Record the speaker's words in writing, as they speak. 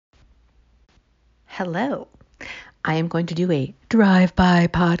Hello. I am going to do a drive-by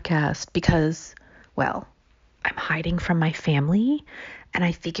podcast because, well, I'm hiding from my family and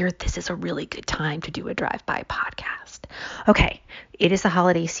I figured this is a really good time to do a drive-by podcast. Okay, it is the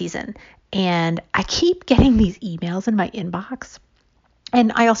holiday season and I keep getting these emails in my inbox.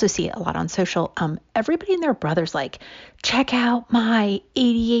 And I also see it a lot on social. Everybody and their brother's like, check out my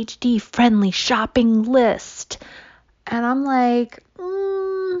ADHD friendly shopping list. And I'm like,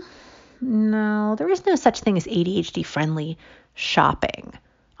 no, there is no such thing as ADHD friendly shopping.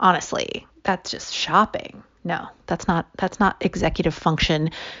 Honestly, that's just shopping. No, that's not executive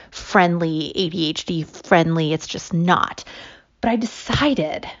function friendly, ADHD friendly. It's just not. But I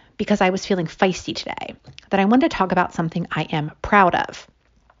decided, because I was feeling feisty today, that I wanted to talk about something I am proud of.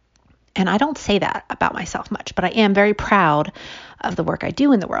 And I don't say that about myself much, but I am very proud of the work I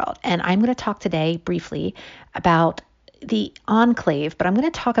do in the world. And I'm going to talk today briefly about the Enclave, but I'm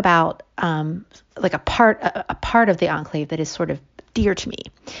going to talk about like a part of the Enclave that is sort of dear to me.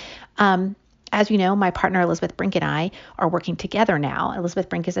 As you know, my partner Elizabeth Brink and I are working together now. Elizabeth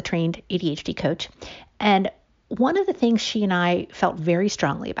Brink is a trained ADHD coach, and one of the things she and I felt very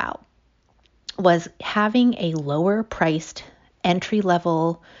strongly about was having a lower priced entry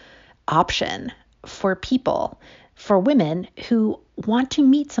level option for people, for women who want to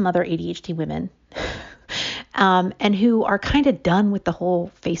meet some other ADHD women. And who are kind of done with the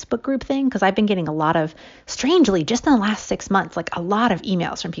whole Facebook group thing, because I've been getting a lot of, strangely, just in the last 6 months, like a lot of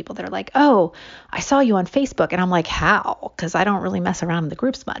emails from people that are like, oh, I saw you on Facebook. And I'm like, how? Because I don't really mess around in the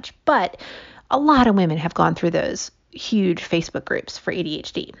groups much. But a lot of women have gone through those huge Facebook groups for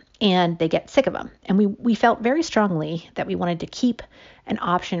ADHD, and they get sick of them. And we felt very strongly that we wanted to keep an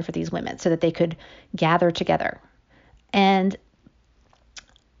option for these women so that they could gather together. And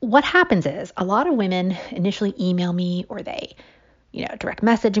what happens is a lot of women initially email me, or they, direct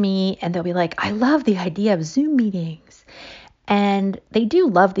message me, and they'll be like, I love the idea of Zoom meetings. And they do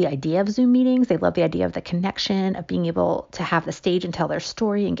love the idea of Zoom meetings. They love the idea of the connection, of being able to have the stage and tell their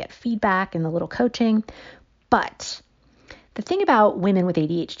story and get feedback and the little coaching. But the thing about women with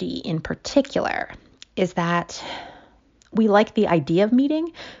ADHD in particular is that we like the idea of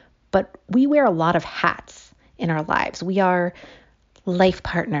meeting, but we wear a lot of hats in our lives. We are life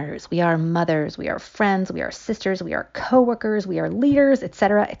partners, we are mothers, we are friends, we are sisters, we are coworkers, we are leaders,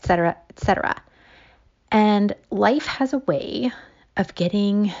 etc., etc., etc. And life has a way of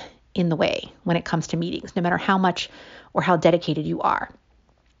getting in the way when it comes to meetings, no matter how much or how dedicated you are.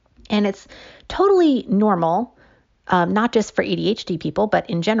 And it's totally normal, not just for ADHD people, but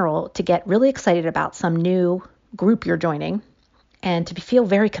in general, to get really excited about some new group you're joining and to feel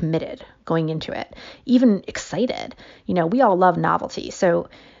very committed going into it, even excited. We all love novelty. So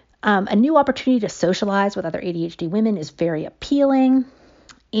a new opportunity to socialize with other ADHD women is very appealing.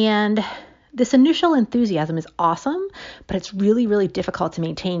 And this initial enthusiasm is awesome, but it's really, really difficult to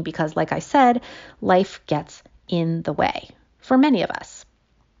maintain because, like I said, life gets in the way for many of us.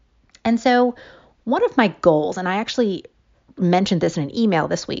 And so one of my goals, and I actually mentioned this in an email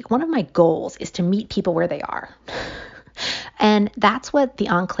this week, one of my goals is to meet people where they are. And that's what the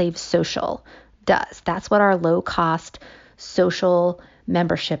Enclave Social does. That's what our low-cost social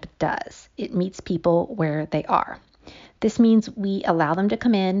membership does. It meets people where they are. This means we allow them to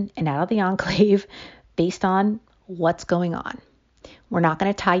come in and out of the Enclave based on what's going on. We're not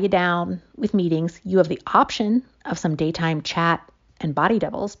going to tie you down with meetings. You have the option of some daytime chat and body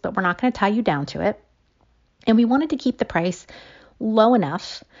doubles, but we're not going to tie you down to it. And we wanted to keep the price low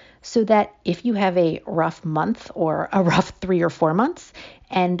enough so that if you have a rough month or a rough 3 or 4 months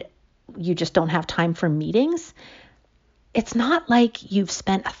and you just don't have time for meetings, it's not like you've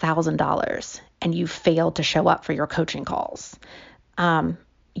spent $1,000 and you've failed to show up for your coaching calls.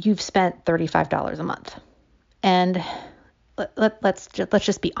 You've spent $35 a month. And let's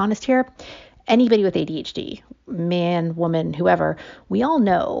just be honest here. Anybody with ADHD, man, woman, whoever, we all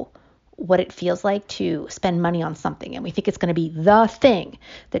know what it feels like to spend money on something, and we think it's going to be the thing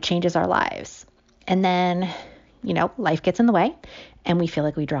that changes our lives. And then, life gets in the way, and we feel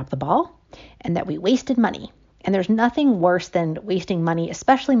like we dropped the ball and that we wasted money. And there's nothing worse than wasting money,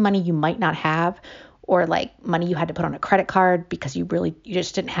 especially money you might not have, or like money you had to put on a credit card because you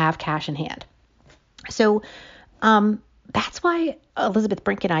just didn't have cash in hand. So that's why Elizabeth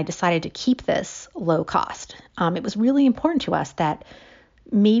Brink and I decided to keep this low cost. It was really important to us that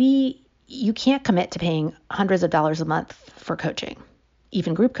maybe you can't commit to paying hundreds of dollars a month for coaching,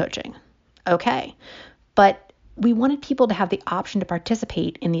 even group coaching. Okay. But we wanted people to have the option to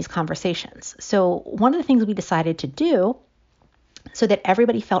participate in these conversations. So one of the things we decided to do so that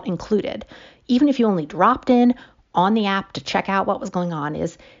everybody felt included, even if you only dropped in on the app to check out what was going on,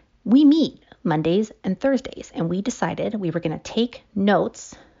 is we meet Mondays and Thursdays. And we decided we were going to take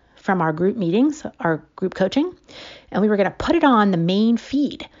notes from our group meetings, our group coaching, and we were going to put it on the main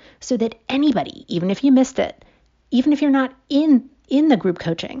feed so that anybody, even if you missed it, even if you're not in the group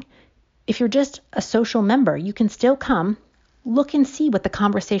coaching, if you're just a social member, you can still come, look and see what the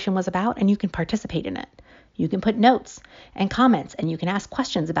conversation was about, and you can participate in it. You can put notes and comments, and you can ask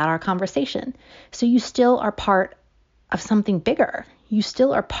questions about our conversation. So you still are part of something bigger. You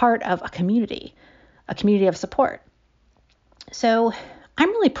still are part of a community of support. So I'm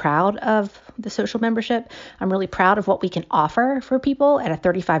really proud of the social membership. I'm really proud of what we can offer for people at a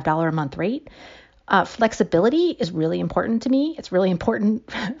 $35 a month rate. Flexibility is really important to me. It's really important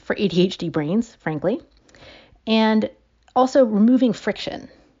for ADHD brains, frankly. And also removing friction,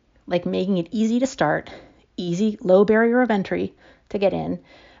 like making it easy to start, easy, low barrier of entry to get in.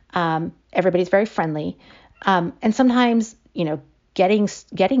 Everybody's very friendly. And sometimes, getting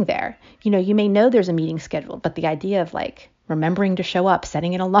there, you may know there's a meeting scheduled, but the idea of like remembering to show up,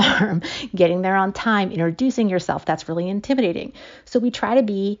 setting an alarm, getting there on time, introducing yourself, that's really intimidating. So we try to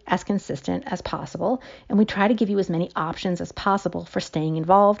be as consistent as possible, and we try to give you as many options as possible for staying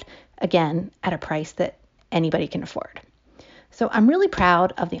involved, again, at a price that anybody can afford. So I'm really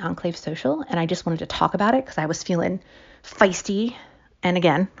proud of the Enclave Social, and I just wanted to talk about it because I was feeling feisty and,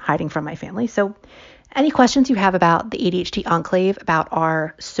 again, hiding from my family. So any questions you have about the ADHD Enclave, about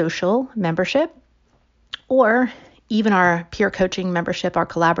our social membership, or even our peer coaching membership, our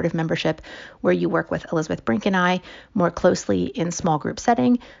collaborative membership, where you work with Elizabeth Brink and I more closely in small group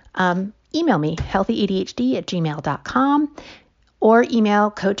setting, email me, healthyadhd@gmail.com, or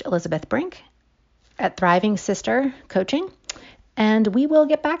email Coach Elizabeth Brink at Thriving Sister Coaching, and we will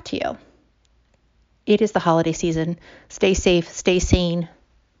get back to you. It is the holiday season. Stay safe, stay sane.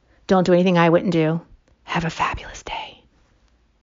 Don't do anything I wouldn't do. Have a fabulous day.